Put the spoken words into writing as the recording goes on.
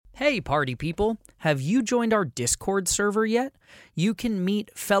Hey party people, have you joined our Discord server yet? You can meet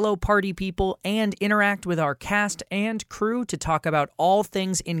fellow party people and interact with our cast and crew to talk about all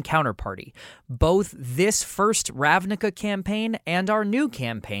things Encounter Party, both this first Ravnica campaign and our new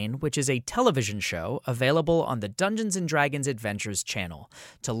campaign, which is a television show available on the Dungeons & Dragons Adventures channel.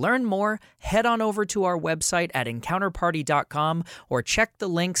 To learn more, head on over to our website at encounterparty.com or check the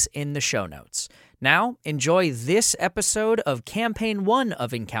links in the show notes. Now, enjoy this episode of Campaign 1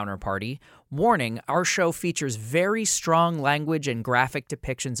 of Encounter Party. Warning, our show features very strong language and graphic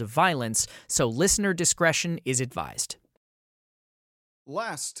depictions of violence, so listener discretion is advised.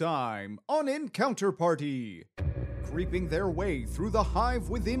 Last time on Encounter Party. Creeping their way through the hive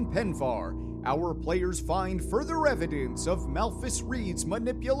within Penvar, our players find further evidence of Malphus Reed's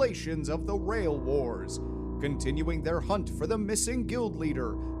manipulations of the Rail Wars. Continuing their hunt for the missing guild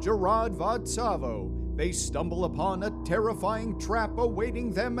leader, Gerard Vadsavo, they stumble upon a terrifying trap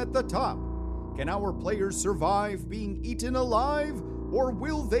awaiting them at the top. Can our players survive being eaten alive, or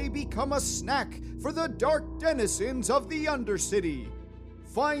will they become a snack for the dark denizens of the Undercity?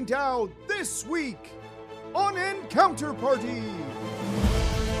 Find out this week on Encounter Party!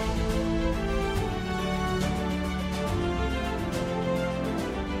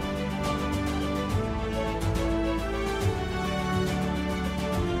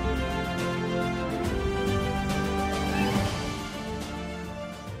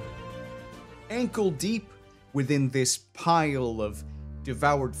 Ankle deep within this pile of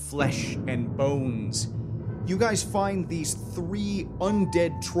devoured flesh and bones, you guys find these 3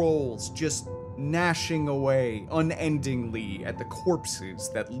 undead trolls just gnashing away unendingly at the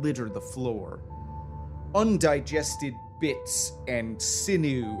corpses that litter the floor. Undigested bits and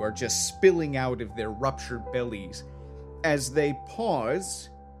sinew are just spilling out of their ruptured bellies as they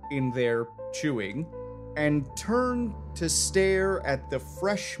pause in their chewing and turn to stare at the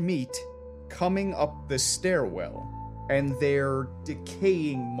fresh meat coming up the stairwell, and their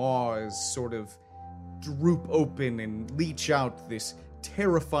decaying maws sort of droop open and leach out this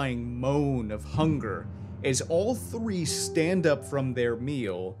terrifying moan of hunger as all 3 stand up from their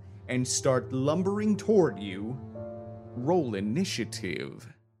meal and start lumbering toward you. Roll initiative.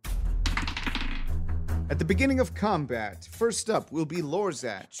 At the beginning of combat, first up will be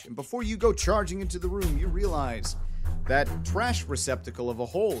Lorzach, and before you go charging into the room, you realize that trash receptacle of a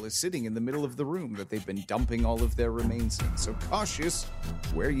hole is sitting in the middle of the room that they've been dumping all of their remains in. So cautious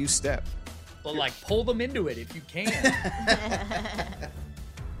where you step. But pull them into it if you can.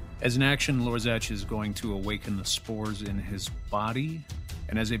 As an action, Lorzach is going to awaken the spores in his body,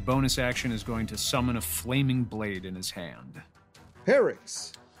 and as a bonus action is going to summon a flaming blade in his hand.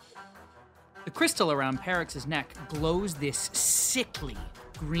 Perix. The crystal around Perix's neck glows this sickly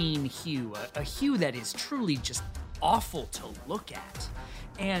green hue, a hue that is truly just awful to look at.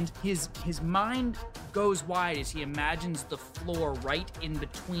 And his mind goes wide as he imagines the floor right in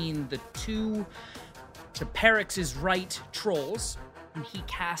between the 2 to Perix's right trolls, and he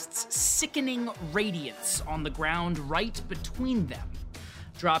casts sickening radiance on the ground right between them,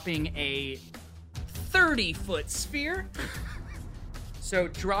 dropping a 30-foot sphere. So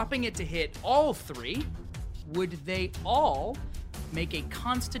dropping it to hit all 3, would they all make a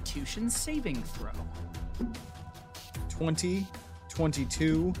Constitution saving throw? 20,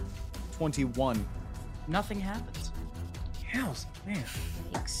 22, 21. Nothing happens. Hells, man.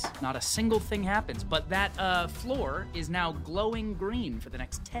 Thanks. Not a single thing happens, but that floor is now glowing green for the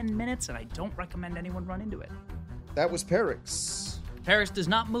next 10 minutes, and I don't recommend anyone run into it. That was Perix. Perix does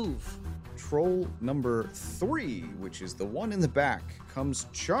not move. Troll number 3, which is the one in the back, comes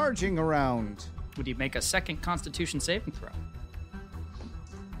charging around. Would he make a second Constitution saving throw?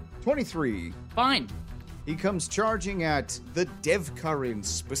 23. Fine. He comes charging at the Devkarin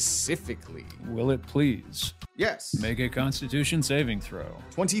specifically. Will it please? Yes. Make a Constitution saving throw.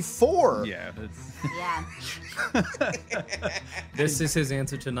 24. Yeah. Yeah. This is his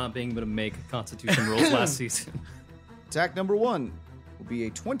answer to not being able to make Constitution rolls last season. Attack number 1 will be a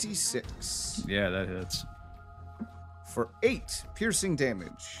 26. Yeah, that hits. For 8 piercing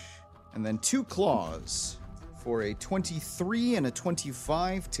damage. And then 2 claws for a 23 and a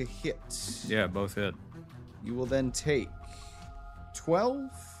 25 to hit. Yeah, both hit. You will then take 12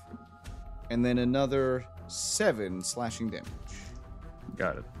 and then another 7 slashing damage.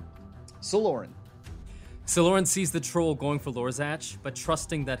 Got it. Saloran. Saloran sees the troll going for Lorzach, but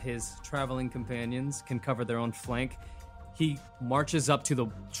trusting that his traveling companions can cover their own flank, he marches up to the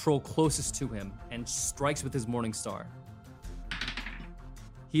troll closest to him and strikes with his Morning Star.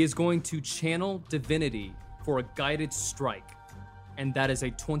 He is going to channel Divinity for a guided strike. and that is a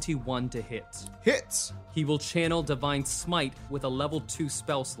 21 to hit. Hits. He will channel Divine Smite with a level 2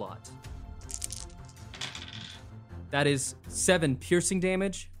 spell slot. That is 7 piercing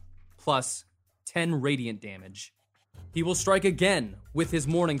damage plus 10 radiant damage. He will strike again with his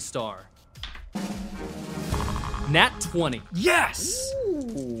Morning Star. Nat 20. Yes!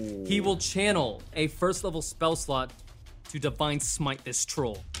 He will channel a first level spell slot to Divine Smite this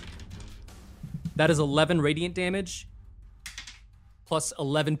troll. That is 11 radiant damage plus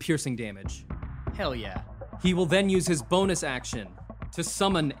 11 piercing damage. Hell yeah. He will then use his bonus action to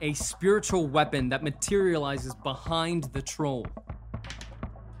summon a spiritual weapon that materializes behind the troll.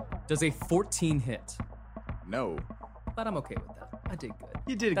 Does a 14 hit? No. But I'm okay with that. I did good.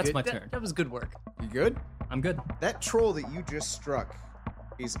 You did That's good. my turn. That was good work. You good? I'm good. That troll that you just struck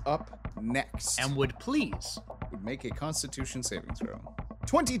is up next. And would please. Would make a Constitution saving throw.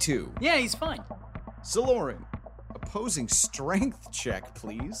 22. Yeah, he's fine. Siloran, opposing strength check,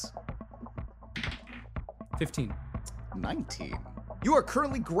 please. 15. 19. You are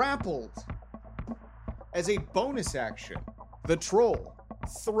currently grappled. As a bonus action, the troll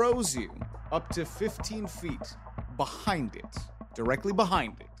throws you up to 15 feet behind it, directly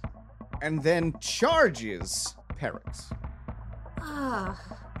behind it, and then charges Perix.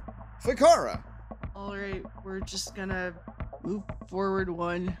 Fikara. All right, we're just gonna move forward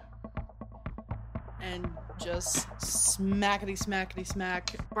one and just smackety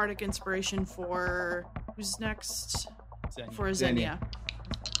smack. Bardic Inspiration for who's next? Xenia. For Xenia.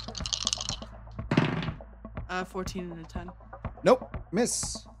 14 and a 10. Nope,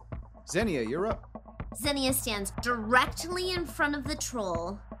 miss. Xenia, you're up. Xenia stands directly in front of the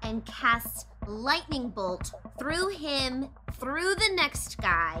troll and casts Lightning Bolt through him, through the next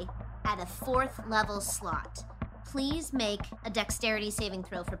guy, at a 4th level slot. Please make a dexterity saving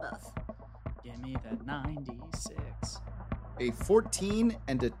throw for both. Give me that 96. A 14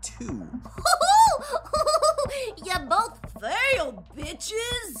 and a 2. You both failed,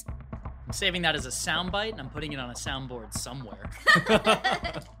 bitches! I'm saving that as a soundbite, and I'm putting it on a soundboard somewhere.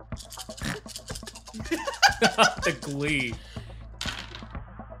 The glee.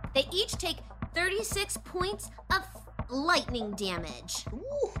 They each take 36 points of lightning damage.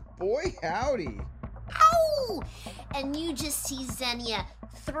 Ooh, boy howdy. Ow! And you just see Xenia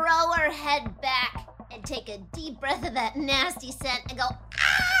throw her head back and take a deep breath of that nasty scent and go,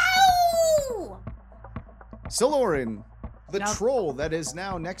 ow! Siloran, the Now- troll that is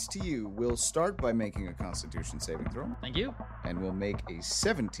now next to you, will start by making a Constitution saving throw Thank you. and will make a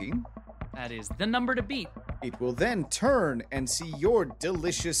 17. That is the number to beat. It will then turn and see your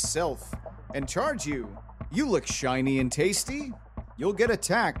delicious self and charge you. You look shiny and tasty. You'll get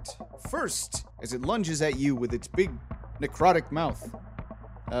attacked first as it lunges at you with its big necrotic mouth.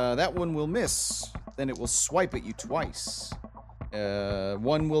 That one will miss. Then it will swipe at you twice.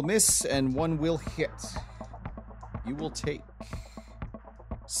 One will miss and one will hit. You will take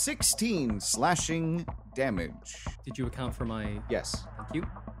 16 slashing damage. Did you account for my... Yes. Thank you.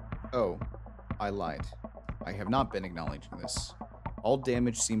 Oh, I lied. I have not been acknowledging this. All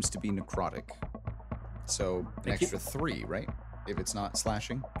damage seems to be necrotic. So, an Thank you. extra 3, right? If it's not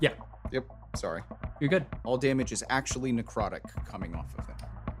slashing? Yeah, Yep, sorry. you're good. All damage is actually necrotic coming off of him.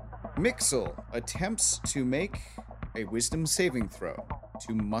 Mixel attempts to make a wisdom saving throw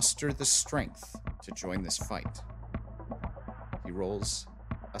to muster the strength to join this fight. He rolls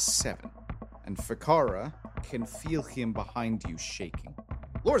a 7, and Fikara can feel him behind you shaking.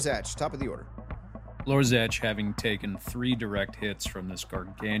 Lorzach, top of the order. Lorzach, having taken 3 direct hits from this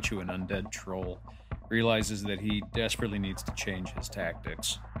gargantuan undead troll, realizes that he desperately needs to change his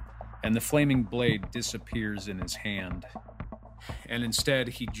tactics. And the flaming blade disappears in his hand. And instead,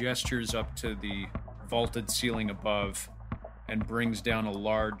 he gestures up to the vaulted ceiling above and brings down a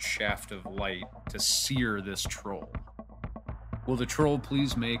large shaft of light to sear this troll. Will the troll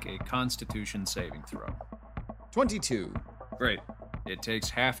please make a Constitution saving throw? 22. Great. It takes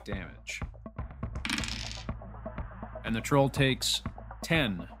half damage. And the troll takes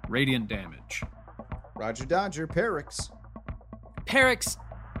 10 radiant damage. Roger Dodger, Perix. Perix,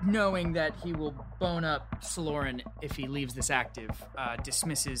 knowing that he will bone up Siloran if he leaves this active,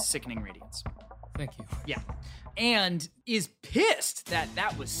 dismisses Sickening Radiance. Thank you. Yeah. And is pissed that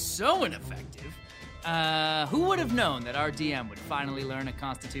that was so ineffective. Who would have known that our DM would finally learn a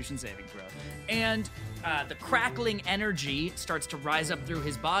Constitution saving throw? And the crackling energy starts to rise up through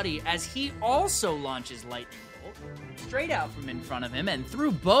his body as he also launches Lightning Bolt straight out from in front of him and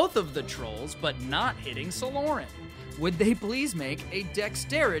through both of the trolls, but not hitting Siloran. Would they please make a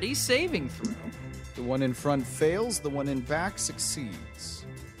Dexterity saving throw? The one in front fails, the one in back succeeds.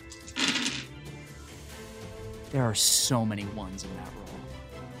 There are so many ones in that roll.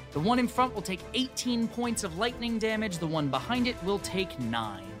 The one in front will take 18 points of lightning damage. The one behind it will take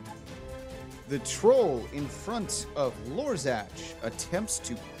 9. The troll in front of Lorzach attempts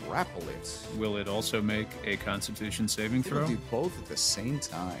to grapple it. Will it also make a Constitution saving It'll throw? do both at the same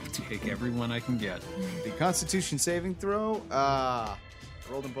time. Take everyone I can get. The Constitution saving throw,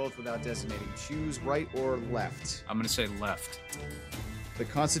 roll them both without designating. Choose right or left. I'm going to say left. The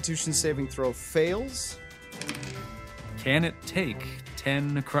Constitution saving throw fails. Can it take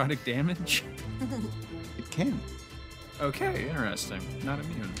 10 necrotic damage? It can. Okay, interesting. Not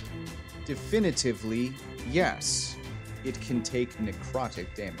immune. Definitively, yes. It can take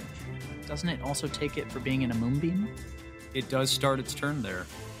necrotic damage. Doesn't it also take it for being in a moonbeam? It does start its turn there,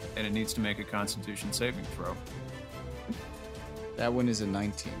 and it needs to make a Constitution saving throw. That one is a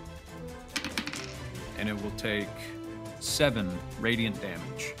 19. And it will take 7 radiant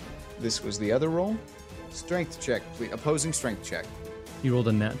damage. This was the other roll. Strength check, please. Opposing strength check. You rolled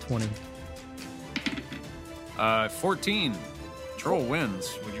a nat 20. 14. Troll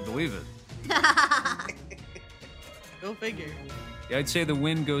wins. Would you believe it? Go figure. Yeah, I'd say the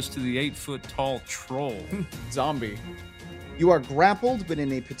win goes to the 8-foot tall troll. Zombie. You are grappled, but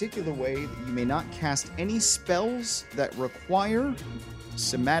in a particular way that you may not cast any spells that require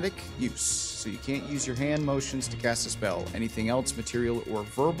somatic use. So you can't use your hand motions to cast a spell. Anything else, material or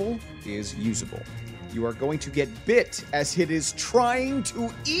verbal, is usable. You are going to get bit as it is trying to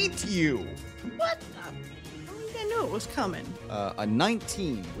eat you. What? I don't think I knew it was coming. A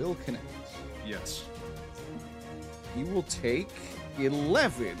 19 will connect. Yes. You will take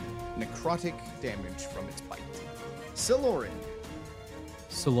 11 necrotic damage from its bite. Silorin.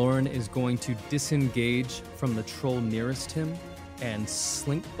 Silorin is going to disengage from the troll nearest him and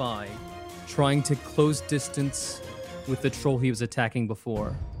slink by, trying to close distance with the troll he was attacking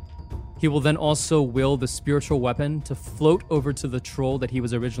before. He will then also will the spiritual weapon to float over to the troll that he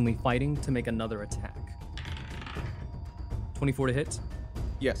was originally fighting to make another attack. 24 to hit,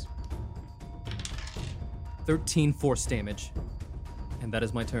 Yes. 13 force damage. And that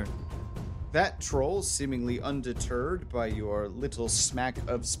is my turn. That troll, seemingly undeterred by your little smack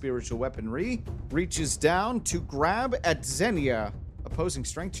of spiritual weaponry, reaches down to grab at Xenia. Opposing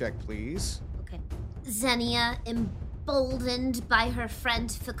strength check, please. Okay. Xenia, emboldened by her friend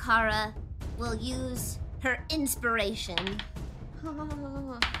Fikara, will use her inspiration.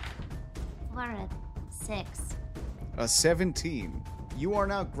 For a 6. A 17. You are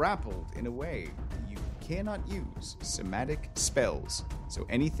now grappled in a way you cannot use somatic spells. So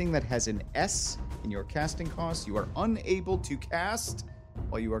anything that has an S in your casting cost, you are unable to cast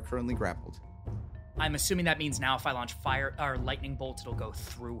while you are currently grappled. I'm assuming that means now if I launch fire or lightning bolt, it'll go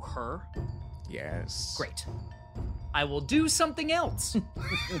through her. Yes. Great. I will do something else.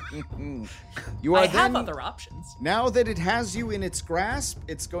 You are I have then- other options. Now that it has you in its grasp,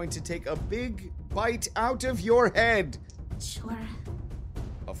 it's going to take a big bite out of your head. Sure.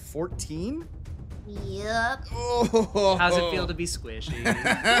 A 14? Yup. Oh. How's it feel to be squishy?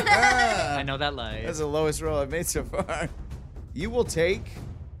 I know that life. That's the lowest roll I've made so far. You will take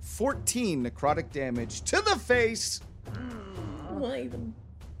 14 necrotic damage to the face.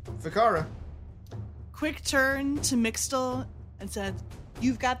 Fikara. Quick turn to Mixtel and said,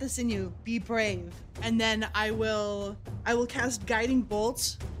 "You've got this in you. Be brave." And then I will cast Guiding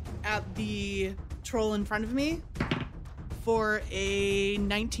Bolt at the troll in front of me for a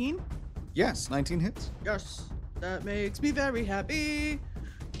 19. Yes, 19 hits. Yes, that makes me very happy.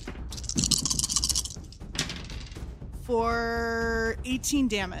 For 18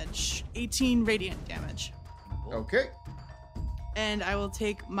 damage, 18 radiant damage. Okay. And I will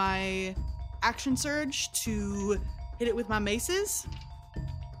take my action surge to hit it with my maces.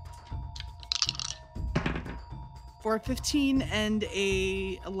 For a 15 and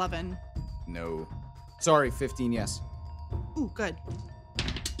a 11. No. Sorry, 15, yes. Ooh, good.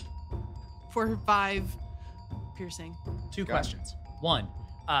 For 5 piercing. Two Got it. questions. One,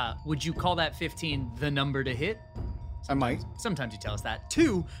 would you call that 15 the number to hit? I might. Sometimes you tell us that.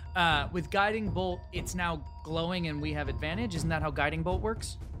 Two, with Guiding Bolt, it's now glowing and we have advantage. Isn't that how Guiding Bolt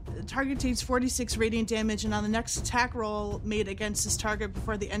works? The target takes 46 radiant damage, and on the next attack roll made against this target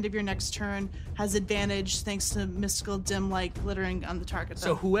before the end of your next turn has advantage thanks to mystical dim light glittering on the target.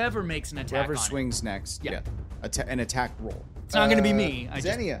 So whoever makes an attack Whoever on swings next. Yeah. An attack roll. It's not gonna be me. I just-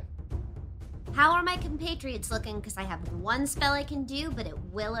 Xenia. How are my compatriots looking? Because I have one spell I can do, but it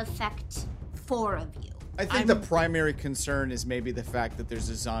will affect 4 of you. I think the primary concern is maybe the fact that there's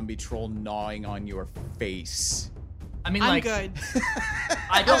a zombie troll gnawing on your face. I mean, I'm like, good.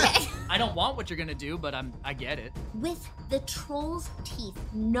 I don't. Okay. I don't want what you're gonna do, but I get it. With the troll's teeth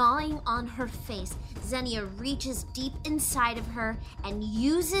gnawing on her face, Xenia reaches deep inside of her and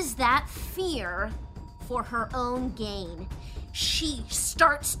uses that fear for her own gain. She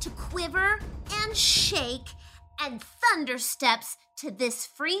starts to quiver and shake and thundersteps to this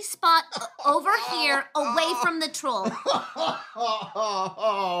free spot over here away from the troll.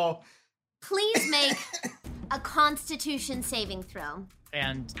 Please make a Constitution saving throw.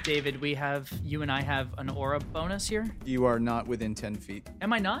 And David, you and I have an aura bonus here. You are not within 10 feet.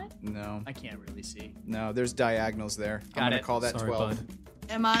 Am I not? No. I can't really see. No, there's diagonals there. I'm going to call that Sorry, 12. bud.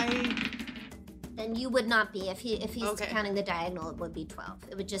 Am I? Then you would not be. If he's Okay. counting the diagonal, it would be 12.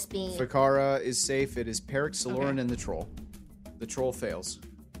 It would just be... Fakara is safe. It is Perix, Saloran, Okay. and the troll. The troll fails.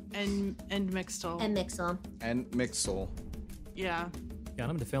 And Mixtel. And Mixel. And Mixel. Yeah. Got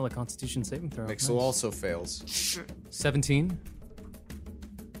him to fail a Constitution saving throw. Mixel also fails. 17.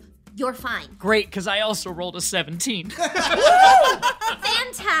 You're fine. Great, because I also rolled a 17.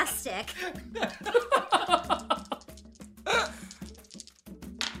 Fantastic.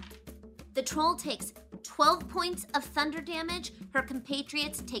 The troll takes 12 points of thunder damage. Her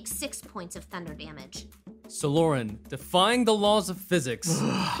compatriots take 6 points of thunder damage. Saloran, defying the laws of physics,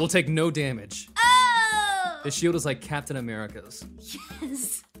 will take no damage. Oh! This shield is like Captain America's.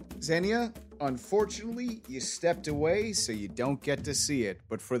 Yes. Xenia, unfortunately, you stepped away, so you don't get to see it.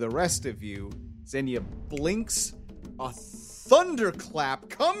 But for the rest of you, Xenia blinks, a thunderclap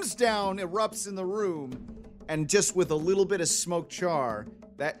comes down, erupts in the room, and just with a little bit of smoke char,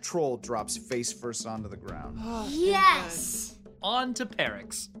 that troll drops face first onto the ground. Yes. On to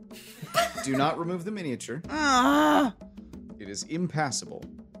Perix. Do not remove the miniature. It is impassable.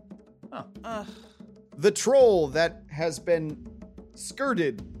 The troll that has been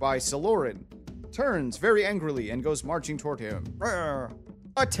skirted by Saloran turns very angrily and goes marching toward him. Rawr.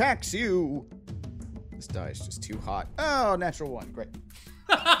 Attacks you. This die is just too hot. Oh, natural 1. Great.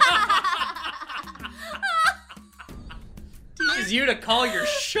 Teaches you to call your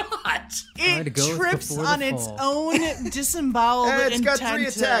shot. Try to It go trips before the on its fall. own disemboweled It's got 3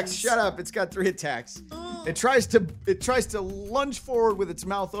 intestines. attacks. Shut up. It's got 3 attacks. It tries to lunge forward with its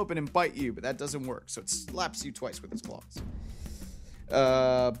mouth open and bite you, but that doesn't work. So it slaps you twice with its claws.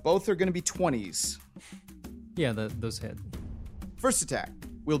 Both are going to be 20s. Yeah, those hit. First attack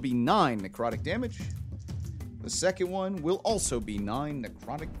will be 9 necrotic damage. The second one will also be 9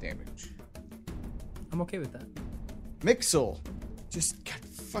 necrotic damage. I'm okay with that. Mixel just got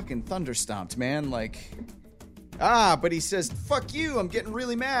fucking thunderstomped, man. But he says, fuck you, I'm getting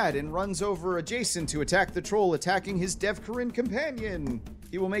really mad, and runs over adjacent to attack the troll, attacking his Devkarin companion.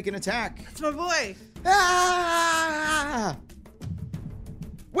 He will make an attack. It's my boy. Ah!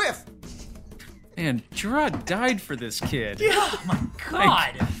 Whiff! And Gerard died for this kid. Oh my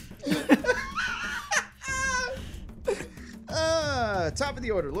god. Top of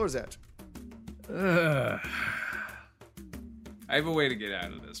the order, Lorzat. I have a way to get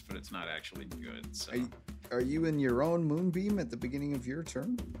out of this, but it's not actually good. So, Are you in your own moonbeam at the beginning of your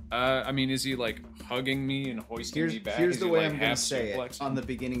turn? is he like hugging me and hoisting me back? Here's Is the he, way like, I'm going half to say it. suplexing? On the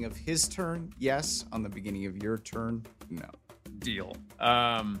beginning of his turn, yes. On the beginning of your turn, no. Deal.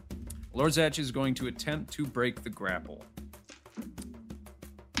 Lorzach is going to attempt to break the grapple.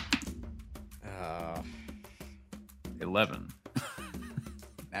 11.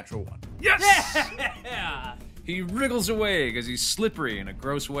 Natural 1. Yeah. He wriggles away because he's slippery in a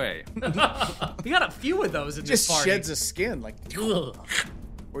gross way. We got a few of those in Just this party. sheds a skin, Ugh.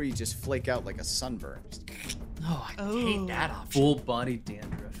 or you just flake out like a sunburn. Oh, I hate that option. Full body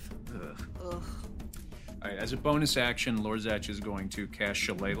dandruff. All right, as a bonus action, Lorzach is going to cast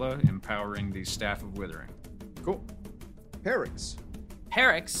Shalala, empowering the Staff of Withering. Cool. Perix.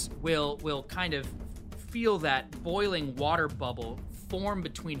 Perix will kind of feel that boiling water bubble form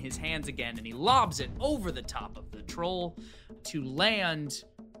between his hands again, and he lobs it over the top of the troll to land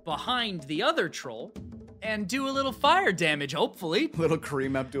behind the other troll and do a little fire damage, hopefully. Little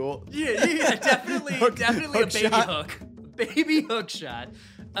Kareem Abdul. Yeah, definitely Hook a baby shot. hook. Baby hook shot.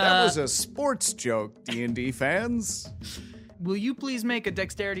 That was a sports joke, D&D fans. Will you please make a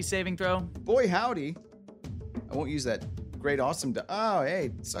dexterity saving throw? Boy, howdy. I won't use that great awesome... Oh,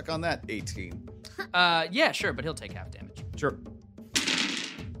 hey, suck on that, 18. Yeah, sure, but he'll take half damage. Sure.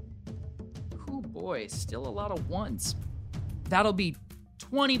 Oh boy, still a lot of ones. That'll be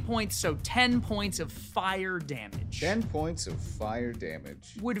 20 points, so 10 points of fire damage. 10 points of fire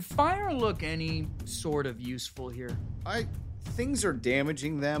damage. Would fire look any sort of useful here? Things are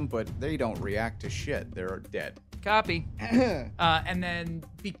damaging them, but they don't react to shit. They're dead. Copy. And then,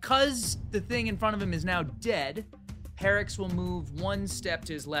 because the thing in front of him is now dead, Herrick's will move 1 step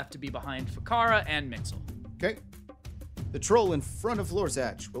to his left to be behind Fakara and Mixel. Okay. The troll in front of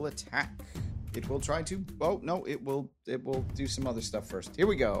Lorzach will attack. It will try to... Oh, no, it will do some other stuff first. Here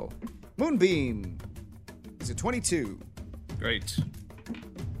we go. Moonbeam. Is it 22? Great.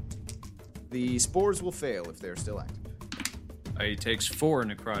 The spores will fail if they're still active. He takes 4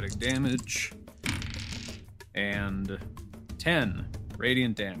 necrotic damage and 10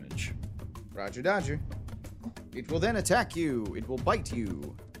 radiant damage. Roger Dodger. It will then attack you. It will bite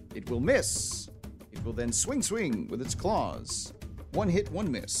you. It will miss. It will then swing with its claws. 1 hit,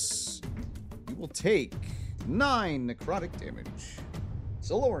 1 miss. You will take 9 necrotic damage.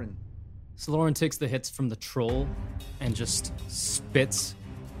 Soloran. Soloran takes the hits from the troll and just spits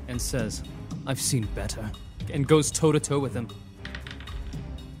and says, "I've seen better," and goes toe-to-toe with him.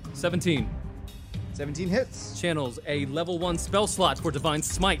 17. 17 hits. Channels a level 1 spell slot for Divine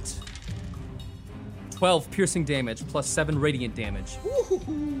Smite. 12 piercing damage plus 7 radiant damage.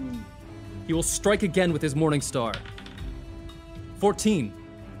 Woo-hoo-hoo. He will strike again with his Morning Star. 14.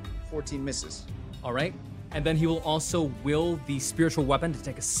 14 misses. All right. And then he will also will the spiritual weapon to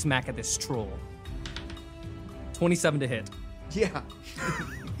take a smack at this troll. 27 to hit. Yeah.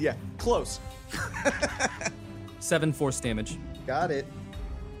 Yeah, close. 7 force damage. Got it.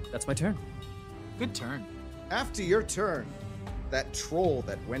 That's my turn. Good turn. After your turn, that troll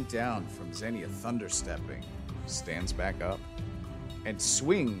that went down from Xenia thunderstepping stands back up and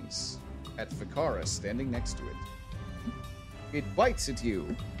swings at Fakara standing next to it. It bites at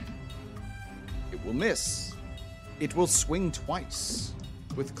you. It will miss. It will swing twice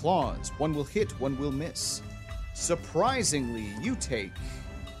with claws. 1 will hit, 1 will miss. Surprisingly, you take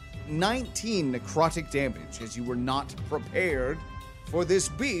 19 necrotic damage as you were not prepared for this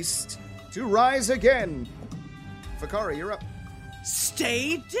beast to rise again. Fakara, you're up.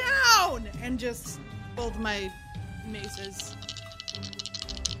 Stay down! And just both my maces.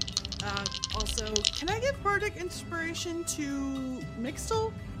 Also, can I give Bardic Inspiration to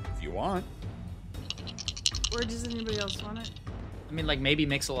Mixtel? If you want. Or does anybody else want it? I mean, like, maybe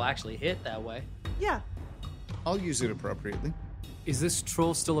Mixel will actually hit that way. Yeah. I'll use it appropriately. Is this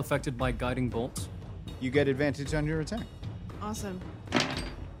troll still affected by Guiding Bolt? You get advantage on your attack. Awesome.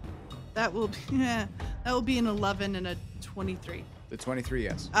 That will be an 11 and a 23. The 23,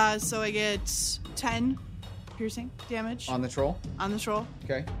 yes. So I get 10 piercing damage On the troll? on the troll.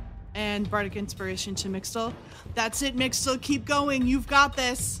 Okay. And Bardic Inspiration to Mixtel. That's it, Mixtel. Keep going. You've got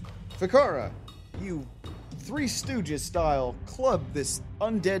this. Fakara, you Three Stooges style club this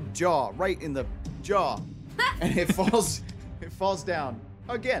undead jaw right in the jaw. And it falls down.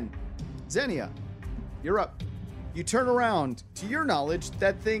 Again. Xenia, you're up. You turn around. To your knowledge,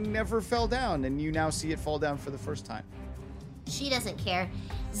 that thing never fell down, and you now see it fall down for the first time. She doesn't care.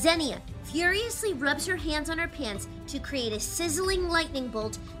 Xenia furiously rubs her hands on her pants to create a sizzling lightning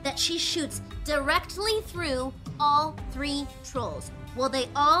bolt that she shoots directly through all 3 trolls, while they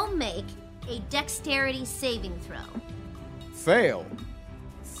all make a dexterity saving throw. Fail.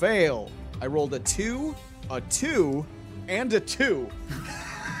 I rolled a 2, a 2, and a 2.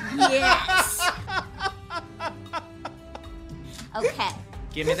 Yes! Okay.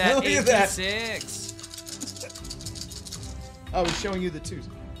 Give me that Look at that. 86. I was showing you the 2s.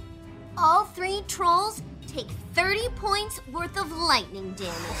 All 3 trolls take 30 points worth of lightning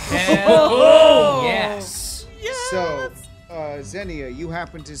damage. Hell yes. So, Xenia, you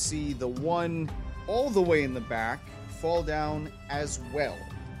happen to see the one all the way in the back fall down as well.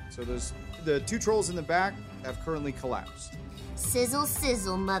 So the 2 trolls in the back have currently collapsed. Sizzle,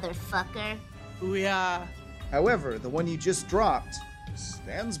 sizzle, motherfucker. Booyah. However, the one you just dropped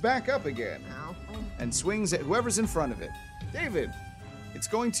stands back up again Oh. and swings at whoever's in front of it. David, it's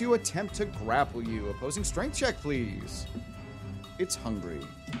going to attempt to grapple you. Opposing strength check, please. It's hungry.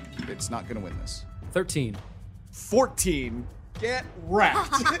 It's not going to win this. 13. 14. Get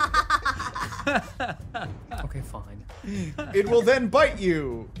wrecked. Okay, fine. It will then bite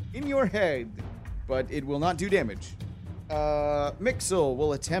you in your head, but it will not do damage. Mixel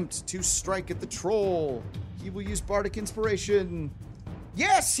will attempt to strike at the troll. He will use Bardic Inspiration.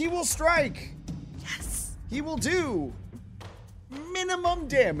 Yes, he will strike. Yes. He will do minimum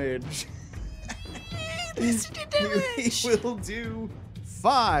damage. He will do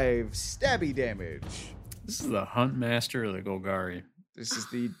 5 stabby damage. This is the Hunt Master of the Golgari. This is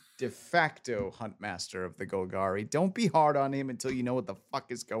the de facto Huntmaster of the Golgari. Don't be hard on him until you know what the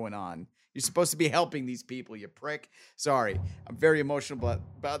fuck is going on. You're supposed to be helping these people, you prick. Sorry, I'm very emotional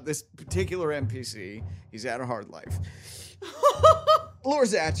about this particular NPC. He's had a hard life.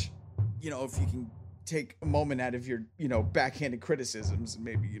 Lorzach, if you can take a moment out of your, backhanded criticisms and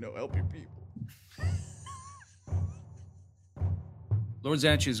maybe, help your people. Lord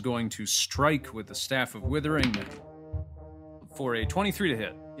Zatch is going to strike with the Staff of Withering for a 23 to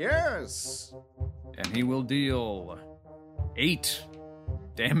hit. Yes. And he will deal 8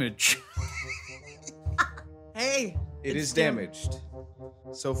 damage. Hey, It is damaged.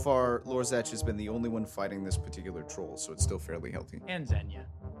 So far, Lorzach has been the only one fighting this particular troll, so it's still fairly healthy. And Xenia.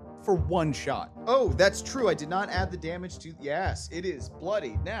 For one shot. Oh, that's true. I did not add the damage to... Yes, it is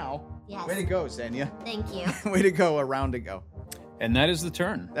bloody now. Yes. Way to go, Xenia. Thank you. Way to go, a round to go. And that is the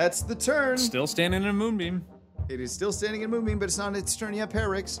turn. That's the turn. Still standing in a moonbeam. It is still standing and moving, but it's not its turn yet,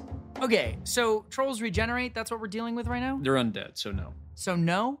 Perix. Okay, so trolls regenerate. That's what we're dealing with right now? They're undead, so no. So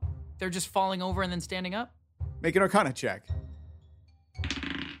no? They're just falling over and then standing up? Make an Arcana check.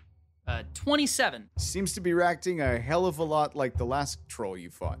 27. Seems to be reacting a hell of a lot like the last troll you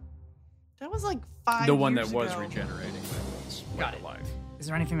fought. that was like 5 The one that years was ago. regenerating, that was Got it. alive. Is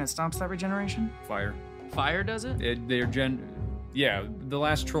there anything that stops that regeneration? Fire. Fire does it? Yeah, the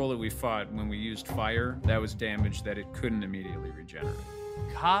last troll that we fought, when we used fire, that was damage that it couldn't immediately regenerate.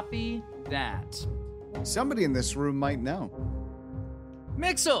 Copy that. Somebody in this room might know.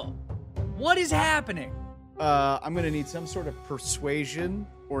 Mixel, what is happening? I'm gonna need some sort of persuasion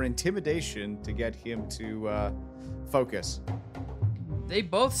or intimidation to get him to focus. They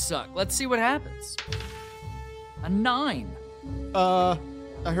both suck. Let's see what happens. A 9. I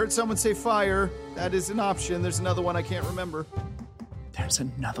heard someone say fire. That is an option. There's another one I can't remember. There's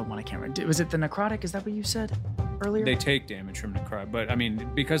another one I can't remember. Was it the necrotic? Is that what you said earlier? They take damage from necrotic, but I mean,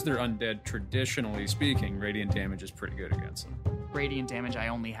 because they're undead, traditionally speaking, radiant damage is pretty good against them. Radiant damage I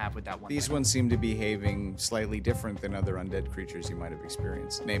only have with that one. These thing. ones seem to be behaving slightly different than other undead creatures you might have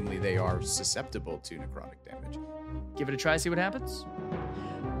experienced. Namely, they are susceptible to necrotic damage. Give it a try, see what happens.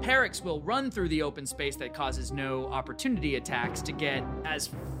 Perix will run through the open space that causes no opportunity attacks to get as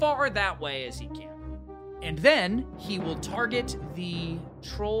far that way as he can. And then he will target the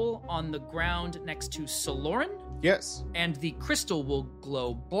troll on the ground next to Saloran, Yes. and the crystal will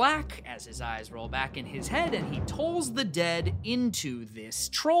glow black as his eyes roll back in his head, and he tolls the dead into this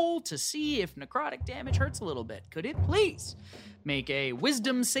troll to see if necrotic damage hurts a little bit. Could it please make a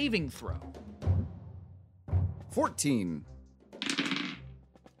wisdom saving throw? 14.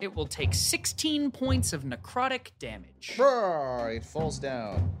 It will take 16 points of necrotic damage. It Brrr, it falls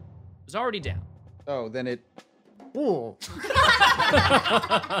down. was already down. Oh, then it... Ooh.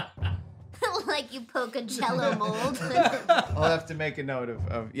 Like you poke a jello mold. I'll have to make a note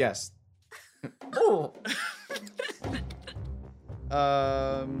of yes. Ooh.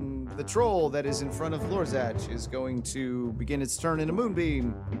 The troll that is in front of Lorzach is going to begin its turn in a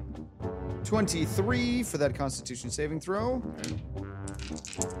moonbeam. 23 for that Constitution saving throw.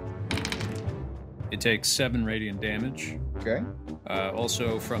 It takes 7 radiant damage. Okay.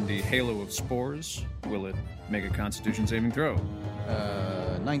 Also, from the Halo of Spores, will it make a Constitution saving throw?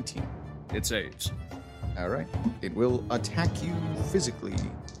 19. It saves. All right. It will attack you physically.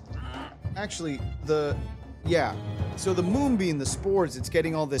 Actually, so the moonbeam, the spores, it's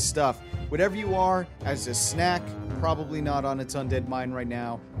getting all this stuff. Whatever you are, as a snack, probably not on its undead mind right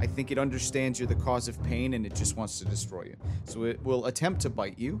now. I think it understands you're the cause of pain and it just wants to destroy you. So it will attempt to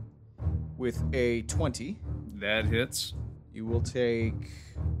bite you with a 20. That hits. You will take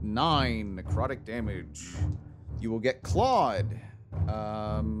 9 necrotic damage. You will get clawed.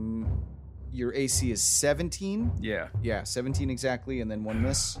 Your AC is 17. Yeah. Yeah, 17 exactly, and then 1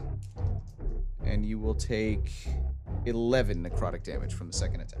 miss. And you will take 11 necrotic damage from the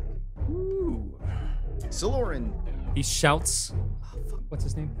second attack. Ooh. Saloran. He shouts. Oh, fuck, what's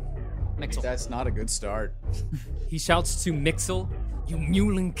his name? Mixel. That's not a good start. He shouts to Mixel, "You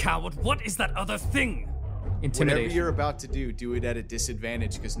mewling coward! What is that other thing?" Whatever Intimidation. you're about to do it at a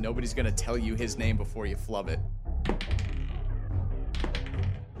disadvantage because nobody's going to tell you his name before you flub it.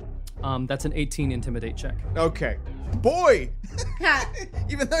 That's an 18 intimidate check. Okay. Boy!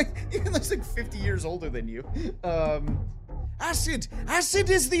 even though he's like 50 years older than you. Acid! Acid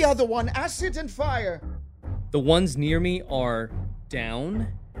is the other one. Acid and fire. The ones near me are down,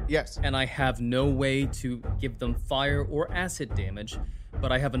 Yes. and I have no way to give them fire or acid damage,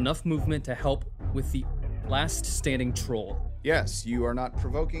 but I have enough movement to help with the last standing troll. Yes, you are not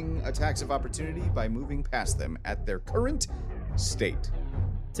provoking attacks of opportunity by moving past them at their current state.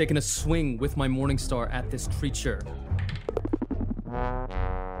 Taking a swing with my Morningstar at this creature.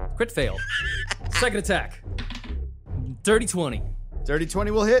 Crit fail. Second attack. Dirty 20. Dirty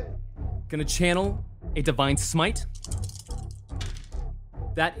 20 will hit. Gonna channel a Divine Smite.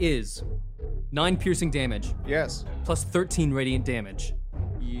 That is 9 piercing damage, Yes. plus 13 radiant damage.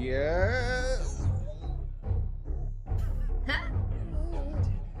 Yes.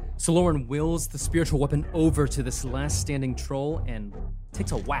 Saloran wills the spiritual weapon over to this last standing troll and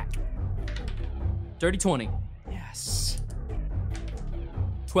takes a whack. Dirty 20. Yes.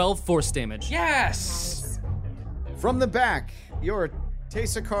 12 force damage. Yes. From the back, your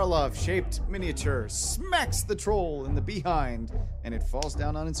Teysa Karlov-shaped miniature smacks the troll in the behind, and it falls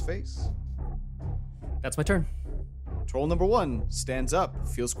down on its face. That's my turn. Troll number 1 stands up,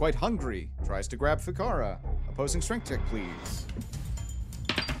 feels quite hungry, tries to grab Fikara. Opposing strength check, please.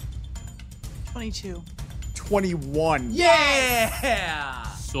 22. 21. Yeah.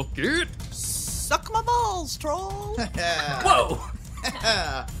 Suck it. Suck my balls, troll. Whoa.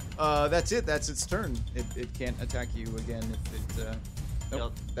 That's it. That's its turn. It can't attack you again if it.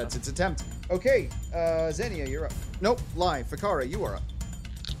 Nope. That's its attempt. Okay, Xenia, you're up. Nope, lie. Fikara, you are up.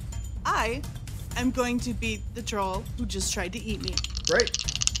 I am going to beat the troll who just tried to eat me Great.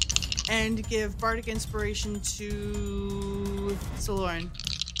 and give Bardic Inspiration to Saloran.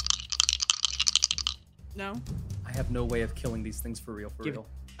 No? I have no way of killing these things for real.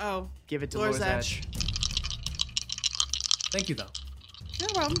 Oh. Give it to Lorzach. Thank you, though. No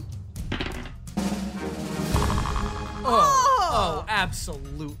problem. Oh,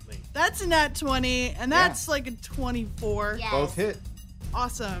 absolutely. That's a nat 20, and that's like a 24. Yes. Both hit.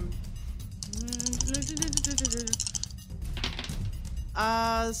 Awesome. So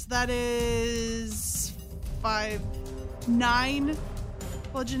that is 9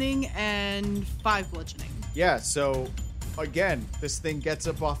 bludgeoning and 5 bludgeoning. Yeah, so again, this thing gets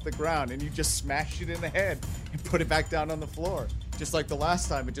up off the ground and you just smash it in the head and put it back down on the floor. Just like the last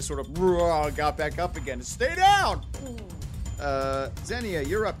time, it just sort of got back up again. Stay down! Xenia,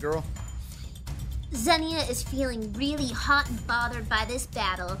 you're up, girl. Xenia is feeling really hot and bothered by this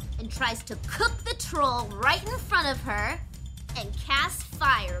battle and tries to cook the troll right in front of her and cast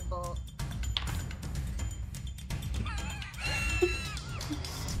Firebolt.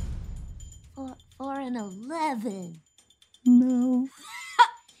 For an 11. No.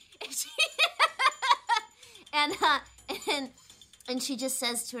 And she just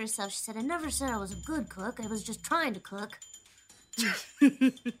says to herself, she said, I never said I was a good cook. I was just trying to cook.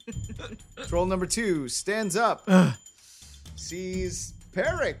 Troll number 2 stands up, sees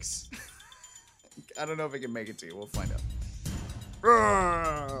Perix. I don't know if I can make it to you. We'll find out.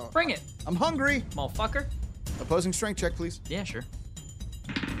 Bring it, I'm hungry. motherfucker. Opposing strength check, please. Yeah, sure.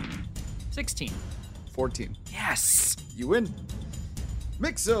 16. 14. Yes. You win.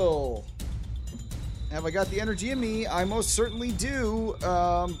 Mixel. Have I got the energy in me? I most certainly do.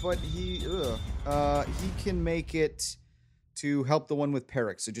 But he can make it to help the one with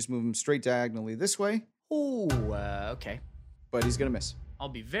Perix. So just move him straight diagonally this way. Ooh, okay. But he's gonna miss. I'll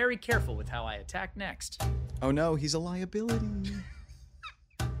be very careful with how I attack next. Oh no, he's a liability.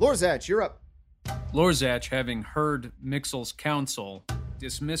 Lorzach, you're up. Lorzach, having heard Mixel's counsel,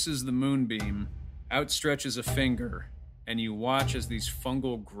 dismisses the moonbeam, outstretches a finger, and you watch as these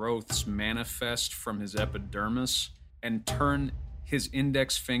fungal growths manifest from his epidermis and turn his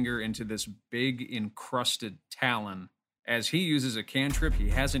index finger into this big encrusted talon as he uses a cantrip he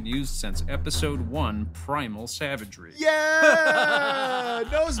hasn't used since episode 1, Primal Savagery. Yeah!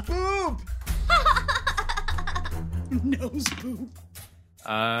 Nose boop! Nose boop.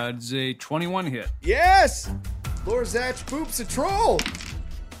 It's a 21 hit. Yes! Lorzach boops a troll!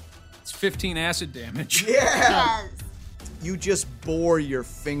 It's 15 acid damage. Yeah! Yes. You just bore your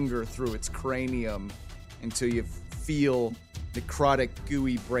finger through its cranium until you feel necrotic,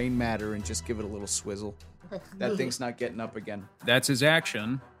 gooey brain matter and just give it a little swizzle. That thing's not getting up again. That's his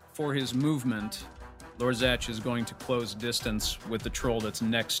action. For his movement, Lorzach is going to close distance with the troll that's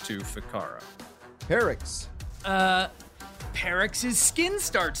next to Fikara. Perix. Perix's skin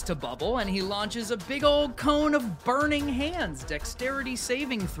starts to bubble, and he launches a big old cone of burning hands. Dexterity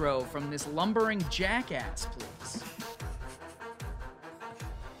saving throw from this lumbering jackass, please.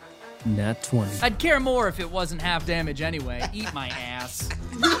 Nat 20. I'd care more if it wasn't half damage anyway. Eat my ass.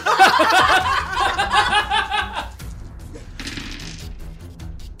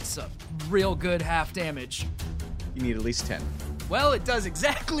 It's a real good half damage. You need at least 10. Well, it does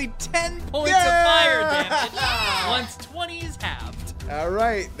exactly 10 points Yeah! of fire damage once 20 is halved. All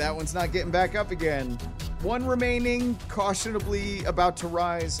right, that one's not getting back up again. One remaining, cautionably about to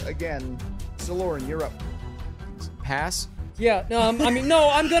rise again. Saloran, you're up. Pass? Yeah, I'm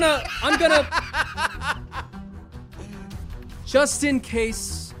gonna just in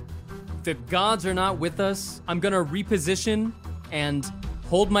case the gods are not with us, I'm gonna reposition and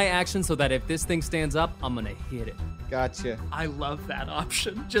hold my action so that if this thing stands up, I'm gonna hit it. Gotcha. I love that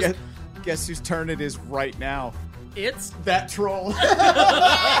option. Just, Guess whose turn it is right now? it's That troll.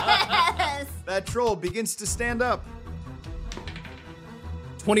 Yes. That troll begins to stand up.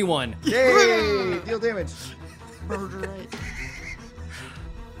 21. Yay! Deal damage. Murder it.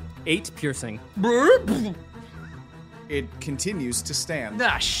 8 piercing. It continues to stand.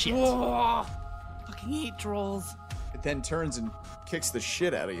 Ah, shit. Whoa. Fucking hate trolls. It then turns and kicks the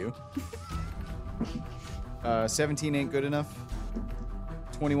shit out of you. 17 ain't good enough.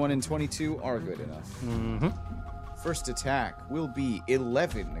 21 and 22 are good enough. Mm-hmm. First attack will be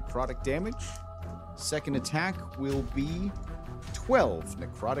 11 necrotic damage. Second attack will be 12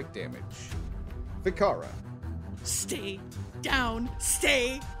 necrotic damage. Vikara. Stay down.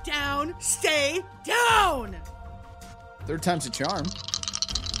 Stay down. Stay down. Third time's a charm.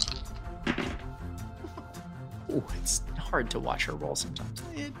 Ooh, it's hard to watch her roll sometimes.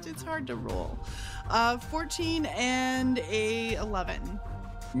 It's hard to roll. 14 and a 11.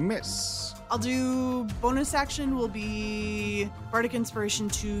 Miss. I'll do bonus action will be Bardic Inspiration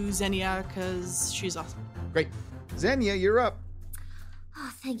to Xenia because she's awesome. Great. Xenia, you're up.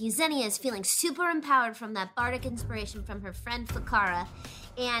 Oh, thank you. Xenia is feeling super empowered from that bardic inspiration from her friend Fakara,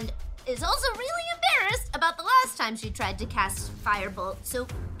 and is also really embarrassed about the last time she tried to cast Firebolt. So,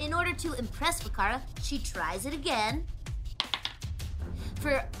 in order to impress Fakara, she tries it again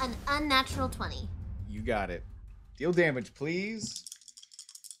for an unnatural 20. You got it. Deal damage, please.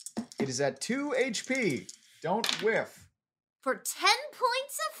 It is at 2 HP. Don't whiff. For 10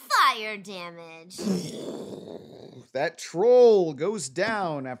 points of fire damage. That troll goes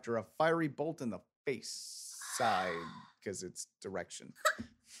down after a fiery bolt in the face side, because it's direction.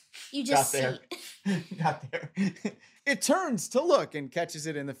 You just Got there. see. Got there. It turns to look and catches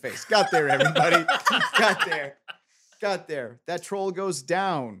it in the face. Got there, everybody. Got there. Got there. That troll goes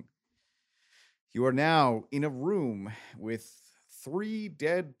down. You are now in a room with 3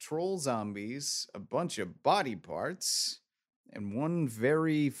 dead troll zombies, a bunch of body parts, and one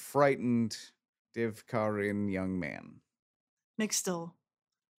very frightened Divkarin young man. Mixtil,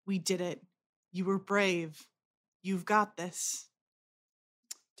 we did it. You were brave. You've got this.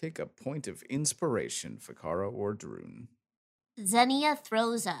 Take a point of inspiration, Fakara or Droon. Xenia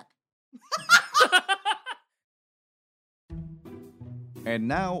throws up. And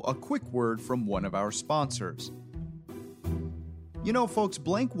now, a quick word from one of our sponsors. You know, folks,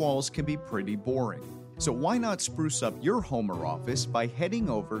 blank walls can be pretty boring. So why not spruce up your home or office by heading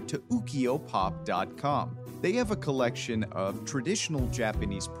over to ukiopop.com? They have a collection of traditional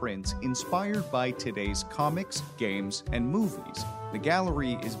Japanese prints inspired by today's comics, games, and movies. The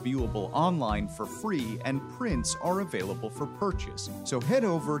gallery is viewable online for free, and prints are available for purchase. So head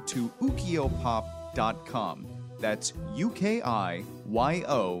over to ukiopop.com. That's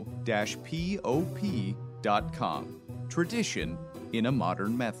UKIYO-POP.com. Tradition in a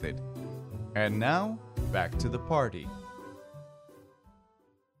modern method. And now, back to the party.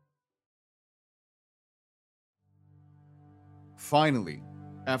 Finally,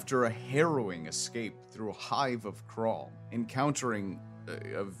 after a harrowing escape through a hive of Crawl, encountering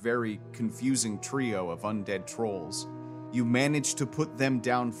a very confusing trio of undead trolls, you manage to put them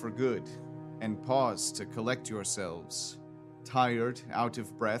down for good and pause to collect yourselves, tired, out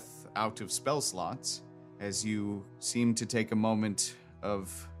of breath, out of spell slots, as you seem to take a moment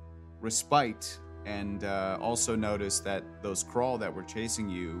of respite, and also notice that those Crawl that were chasing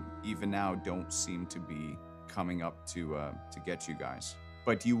you even now don't seem to be coming up to get you guys.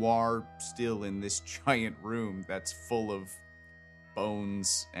 But you are still in this giant room that's full of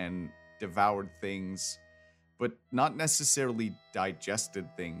bones and devoured things, but not necessarily digested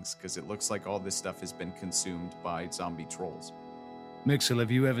things, because it looks like all this stuff has been consumed by zombie trolls. Mixel, have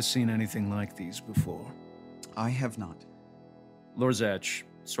you ever seen anything like these before? I have not. Lorzach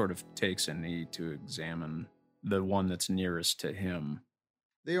sort of takes a knee to examine the one that's nearest to him.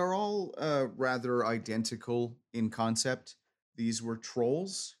 They are all rather identical in concept. These were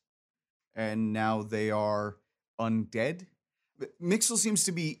trolls, and now they are undead. Mixel seems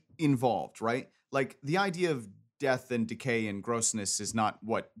to be involved, right? Like, the idea of death and decay and grossness is not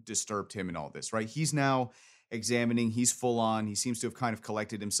what disturbed him in all this, right? He's now examining, he's full on, he seems to have kind of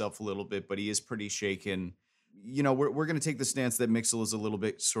collected himself a little bit, but he is pretty shaken. You know, we're going to take the stance that Mixel is a little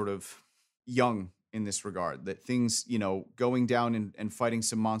bit sort of young in this regard, that things, you know, going down and fighting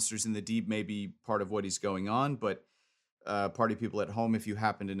some monsters in the deep may be part of what he's going on, but party people at home, if you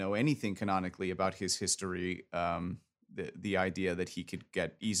happen to know anything canonically about his history, the idea that he could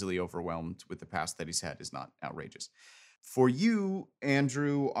get easily overwhelmed with the past that he's had is not outrageous. For you,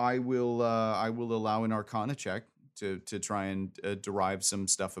 Andrew, I will allow an Arcana check to try and derive some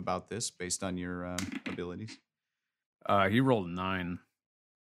stuff about this based on your abilities. He rolled 9.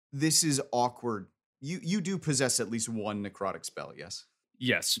 This is awkward. You do possess at least one necrotic spell, yes?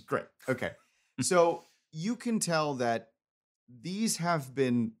 Yes. Great. Okay. So you can tell that these have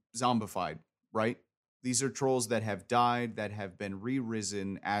been zombified, right? These are trolls that have died, that have been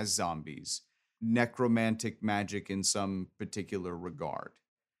re-risen as zombies. Necromantic magic in some particular regard.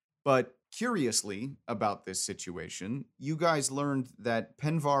 But curiously about this situation, you guys learned that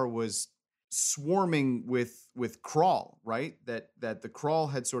Penvar was swarming with Crawl, right? That the Crawl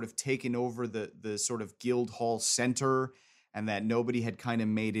had sort of taken over the sort of guild hall center, and that nobody had kind of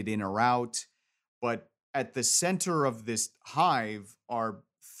made it in or out. But at the center of this hive are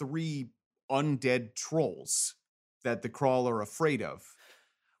 3 undead trolls that the Crawl are afraid of.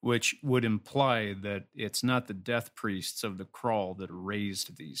 Which would imply that it's not the death priests of the Crawl that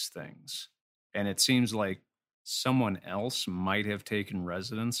raised these things. And it seems like someone else might have taken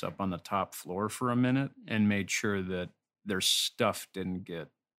residence up on the top floor for a minute and made sure that their stuff didn't get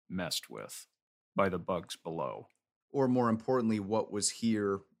messed with by the bugs below. Or more importantly, what was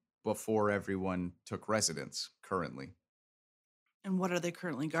here before everyone took residence currently. And what are they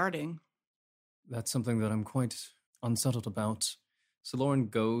currently guarding? That's something that I'm quite unsettled about. So Lauren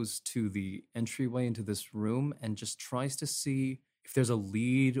goes to the entryway into this room and just tries to see if there's a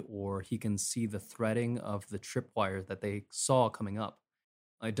lead or he can see the threading of the tripwire that they saw coming up.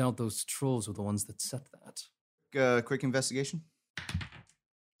 I doubt those trolls were the ones that set that. Quick investigation?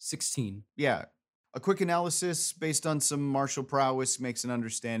 16. Yeah. A quick analysis based on some martial prowess makes an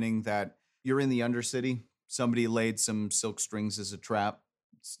understanding that you're in the Undercity. Somebody laid some silk strings as a trap.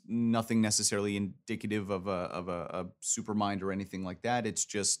 It's nothing necessarily indicative of a supermind or anything like that. It's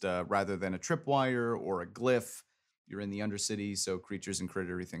just rather than a tripwire or a glyph, you're in the Undercity, so creatures and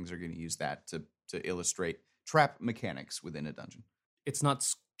crittery things are going to use that to illustrate trap mechanics within a dungeon. It's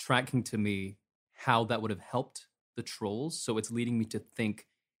not tracking to me how that would have helped the trolls, so it's leading me to think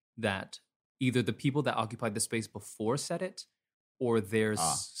that either the people that occupied the space before set it, or there's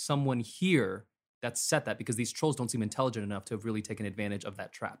someone here that set that, because these trolls don't seem intelligent enough to have really taken advantage of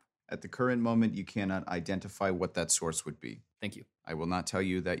that trap. At the current moment, you cannot identify what that source would be. Thank you. I will not tell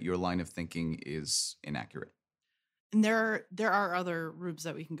you that your line of thinking is inaccurate. And there are other rooms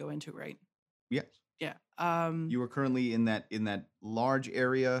that we can go into, right? Yes. Yeah. You are currently in that large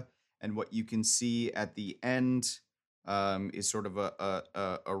area, and what you can see at the end is sort of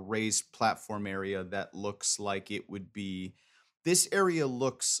a raised platform area that looks like it would be. This area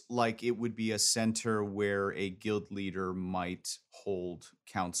looks like it would be a center where a guild leader might hold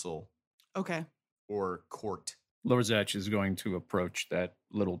council. Okay. Or court. Lorzach is going to approach that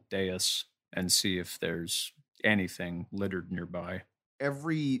little dais and see if there's anything littered nearby.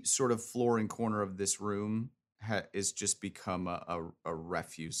 Every sort of floor and corner of this room is just become a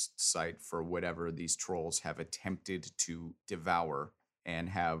refuse site for whatever these trolls have attempted to devour and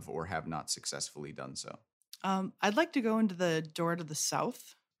have or have not successfully done so. I'd like to go into the door to the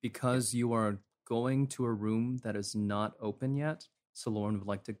south. Because you are going to a room that is not open yet, so Lauren would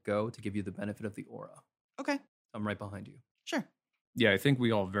like to go to give you the benefit of the aura. Okay. I'm right behind you. Sure. Yeah, I think we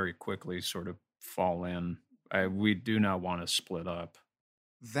all very quickly sort of fall in. We do not want to split up.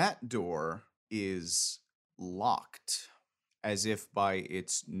 That door is locked, as if by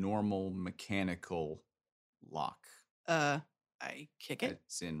its normal mechanical lock. I kick it.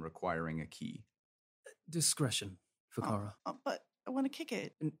 It's in requiring a key. Discretion, Fakara. But I want to kick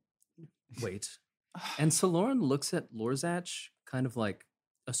it. Wait. And so Lauren looks at Lorzach, kind of like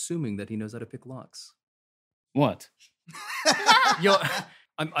assuming that he knows how to pick locks. What?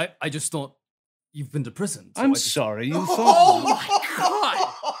 I just thought you've been to prison. So I'm sorry, you thought. Oh my god!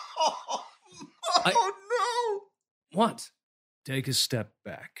 Oh no! What? Take a step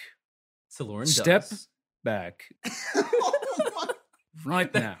back. So Lauren Step does. back. Oh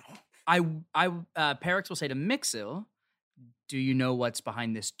Right now. Perix will say to Mixil, do you know what's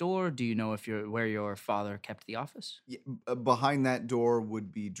behind this door? Do you know where your father kept the office? Yeah, behind that door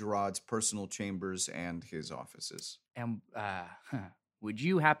would be Gerard's personal chambers and his offices. And would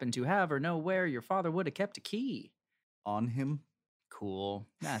you happen to have or know where your father would have kept a key? On him? Cool.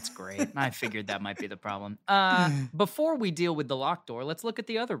 That's great. I figured that might be the problem. Before we deal with the locked door, let's look at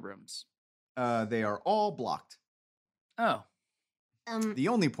the other rooms. They are all blocked. Oh. The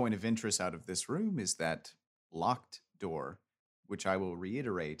only point of interest out of this room is that locked door, which I will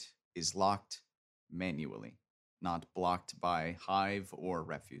reiterate, is locked manually, not blocked by hive or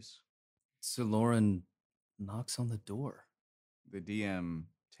refuse. So Lauren knocks on the door. The DM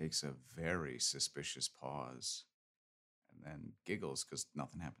takes a very suspicious pause and then giggles because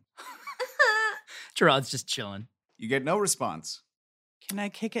nothing happened. Gerard's just chilling. You get no response. Can I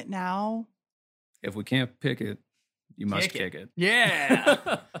kick it now? If we can't pick it, you must kick it. Yeah.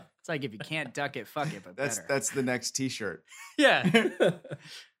 It's like if you can't duck it, fuck it, but better. That's the next t-shirt. Yeah.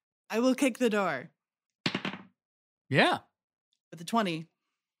 I will kick the door. Yeah. with a 20.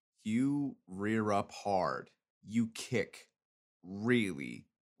 You rear up hard. You kick really,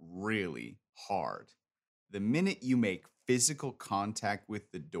 really hard. The minute you make physical contact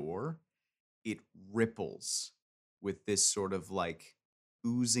with the door, it ripples with this sort of like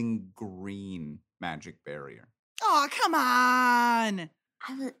oozing green magic barrier. Oh, come on!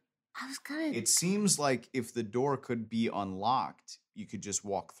 I was gonna. It seems like if the door could be unlocked, you could just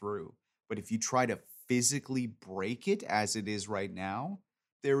walk through. But if you try to physically break it as it is right now,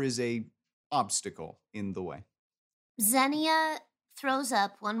 there is a obstacle in the way. Xenia throws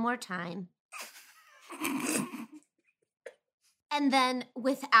up one more time. And then,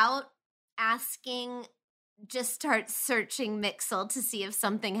 without asking, just starts searching Mixel to see if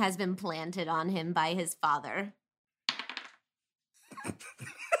something has been planted on him by his father.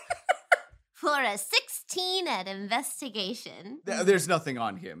 For a 16 at investigation. There's nothing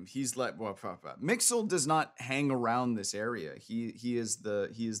on him. He's like Mixel does not hang around this area. He is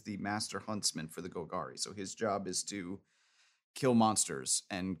the master huntsman for the Golgari. So his job is to kill monsters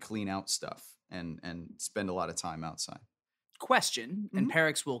and clean out stuff and spend a lot of time outside. Question, and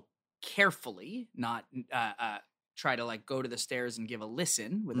Perix will carefully not try to like go to the stairs and give a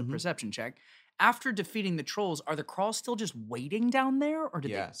listen with a perception check. After defeating the trolls, are the crawls still just waiting down there, or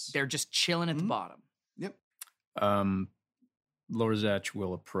they're just chilling at the bottom? Yep. Lorzach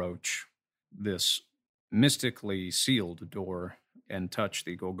will approach this mystically sealed door and touch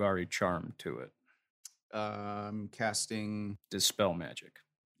the Golgari charm to it. Casting Dispel magic.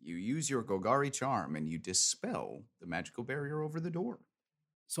 You use your Golgari charm and you dispel the magical barrier over the door.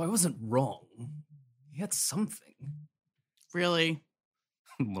 So I wasn't wrong. He had something. Really?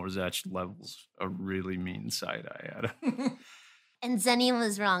 Lorzach levels a really mean side eye at him. And Xenia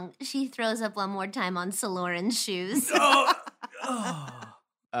was wrong. She throws up one more time on Saloran's shoes.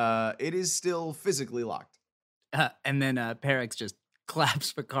 It is still physically locked. And then Perix just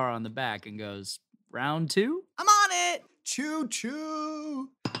claps Fakar on the back and goes, round 2? I'm on it! Choo choo!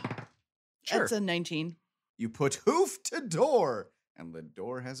 Sure. That's a 19. You put hoof to door, and the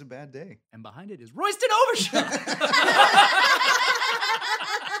door has a bad day. And behind it is Royston Overshot.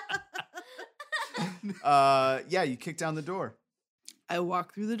 Yeah, you kick down the door. I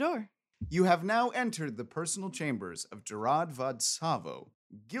walk through the door. You have now entered the personal chambers of Gerard Vadsavo,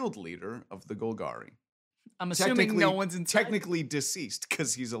 guild leader of the Golgari. I'm assuming no one's inside. Technically deceased,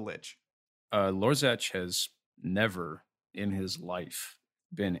 because he's a lich. Lorzach has never in his life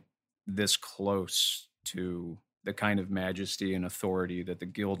been this close to the kind of majesty and authority that the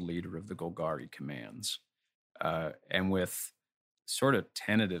guild leader of the Golgari commands. And with sort of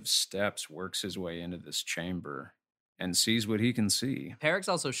tentative steps, works his way into this chamber and sees what he can see. Perix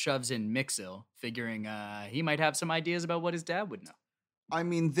also shoves in Mixil, figuring he might have some ideas about what his dad would know. I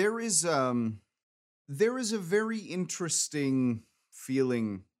mean, there is a very interesting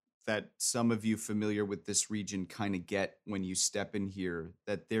feeling that some of you familiar with this region kind of get when you step in here,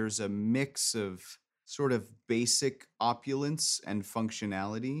 that there's a mix of sort of basic opulence and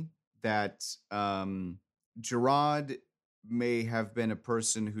functionality that Gerard may have been a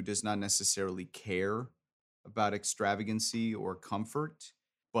person who does not necessarily care about extravagancy or comfort,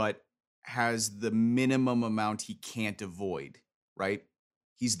 but has the minimum amount he can't avoid, right?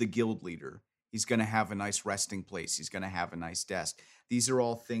 He's the guild leader. He's going to have a nice resting place. He's going to have a nice desk. These are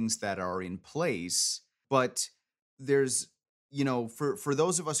all things that are in place, but there's, you know, for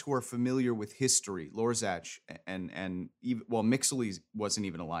those of us who are familiar with history, Lorzach and even, well, Mixil wasn't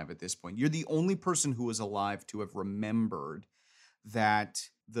even alive at this point. You're the only person who was alive to have remembered that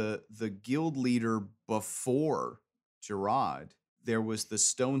the guild leader before Gerard, there was the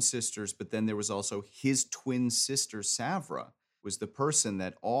Stone Sisters, but then there was also his twin sister, Savra, was the person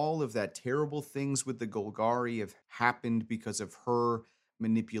that all of that terrible things with the Golgari have happened because of her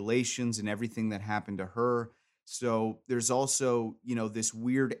manipulations and everything that happened to her. So there's also, you know, this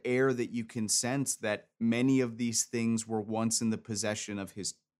weird air that you can sense that many of these things were once in the possession of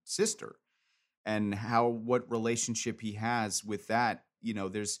his sister, and what relationship he has with that. You know,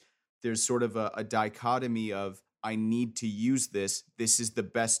 there's sort of a dichotomy of, I need to use this. This is the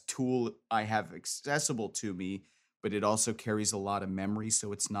best tool I have accessible to me, but it also carries a lot of memory,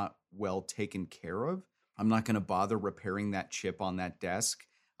 so it's not well taken care of. I'm not going to bother repairing that chip on that desk.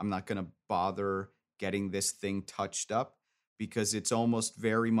 I'm not going to bother getting this thing touched up, because it's almost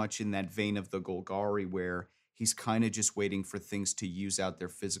very much in that vein of the Golgari, where he's kind of just waiting for things to use out their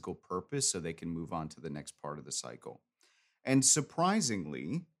physical purpose so they can move on to the next part of the cycle. And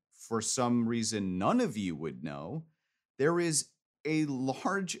surprisingly, for some reason none of you would know, there is a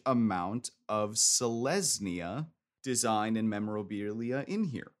large amount of Selesnya design and memorabilia in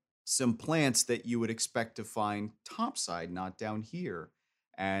here. some plants that you would expect to find topside, not down here,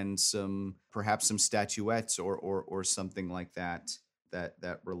 and perhaps some statuettes or something like that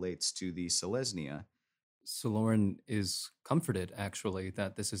relates to the Selesnya. Saloran is comforted, actually,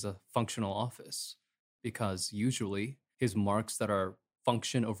 that this is a functional office, because usually his marks that are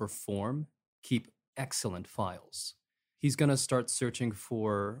function over form keep excellent files. He's going to start searching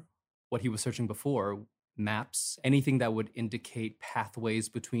for what he was searching before, maps, anything that would indicate pathways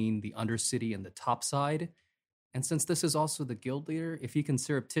between the Undercity and the topside. And since this is also the guild leader, if he can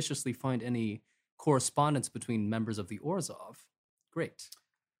surreptitiously find any correspondence between members of the Orzhov, great.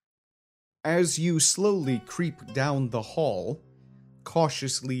 As you slowly creep down the hall,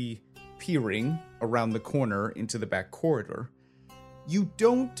 cautiously peering around the corner into the back corridor, you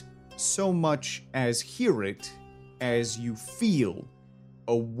don't so much as hear it as you feel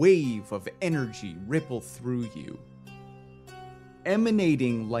a wave of energy ripple through you.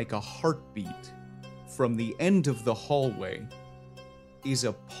 Emanating like a heartbeat from the end of the hallway is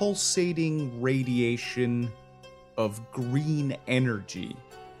a pulsating radiation of green energy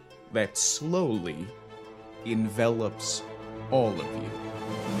that slowly envelops all of you.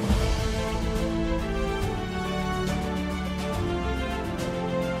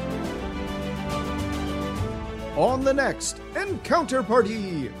 On the next Encounter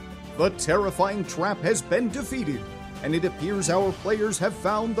Party, the terrifying trap has been defeated, and it appears our players have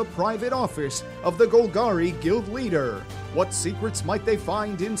found the private office of the Golgari Guild leader. What secrets might they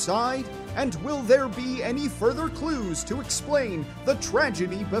find inside? And will there be any further clues to explain the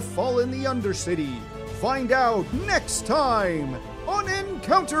tragedy befallen the Undercity? Find out next time on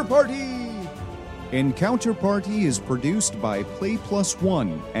Encounter Party! Encounter Party is produced by Play Plus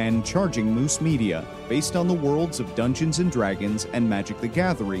One and Charging Moose Media, based on the worlds of Dungeons & Dragons and Magic the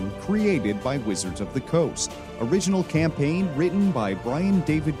Gathering, created by Wizards of the Coast. Original campaign written by Brian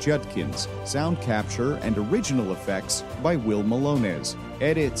David Judkins. Sound capture and original effects by Will Malones.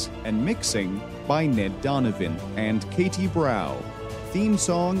 Edits and mixing by Ned Donovan and Katie Brow. Theme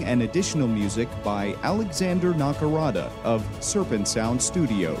song and additional music by Alexander Nakarada of Serpent Sound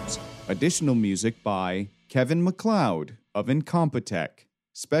Studios. Additional music by Kevin MacLeod of Incompetech.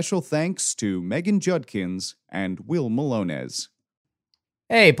 Special thanks to Megan Judkins and Will Malones.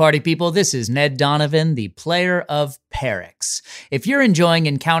 Hey, party people, this is Ned Donovan, the player of Perix. If you're enjoying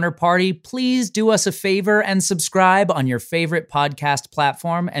Encounter Party, please do us a favor and subscribe on your favorite podcast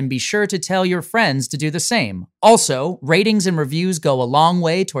platform, and be sure to tell your friends to do the same. Also, ratings and reviews go a long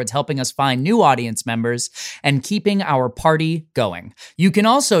way towards helping us find new audience members and keeping our party going. You can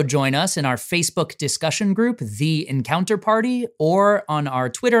also join us in our Facebook discussion group, The Encounter Party, or on our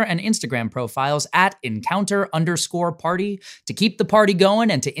Twitter and Instagram profiles at encounter_party to keep the party going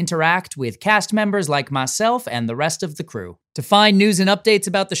and to interact with cast members like myself and the rest of the crew. To find news and updates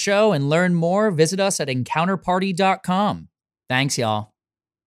about the show and learn more, visit us at encounterparty.com. Thanks, y'all.